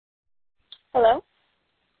Hello?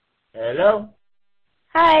 Hello?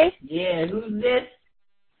 Hi. Yeah, who's this?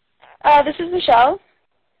 This is Michelle.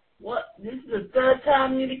 What? This is the third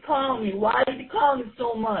time you call me. Why are you calling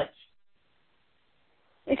so much?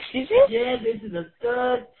 Excuse me? Yeah, this is the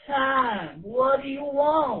third time. What do you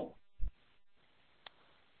want?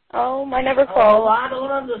 I never Oh, called. I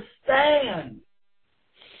don't understand.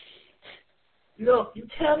 Look, you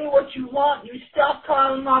tell me what you want, you stop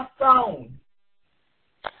calling my phone.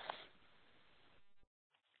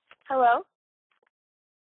 Hello?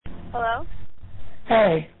 Hello?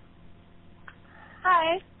 Hey,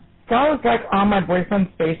 Hi. so I was like on my boyfriend's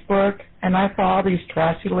Facebook and I saw all these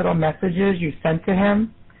trashy little messages you sent to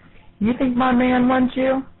him. You think my man wants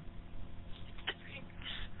you?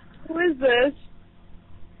 Who is this?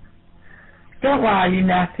 Don't lie, you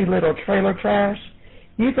nasty little trailer trash.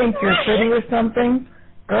 You think you're pretty or something?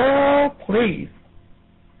 Girl, please.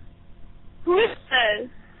 Who is this?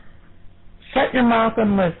 Shut your mouth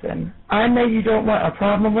and listen. I know you don't want a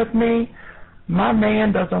problem with me. My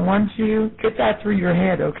man doesn't want you. Get that through your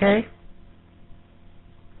head, okay?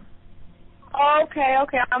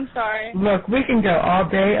 Okay, I'm sorry. Look, we can go all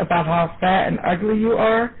day about how fat and ugly you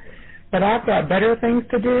are, but I've got better things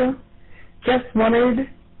to do. Just wanted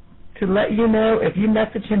to let you know if you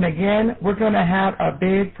message him again, we're going to have a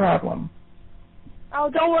big problem. Oh,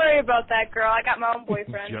 don't worry about that, girl. I got my own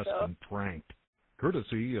boyfriend, Just so. been pranked.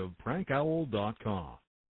 Courtesy of prankowl.com.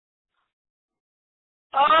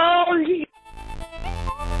 Oh,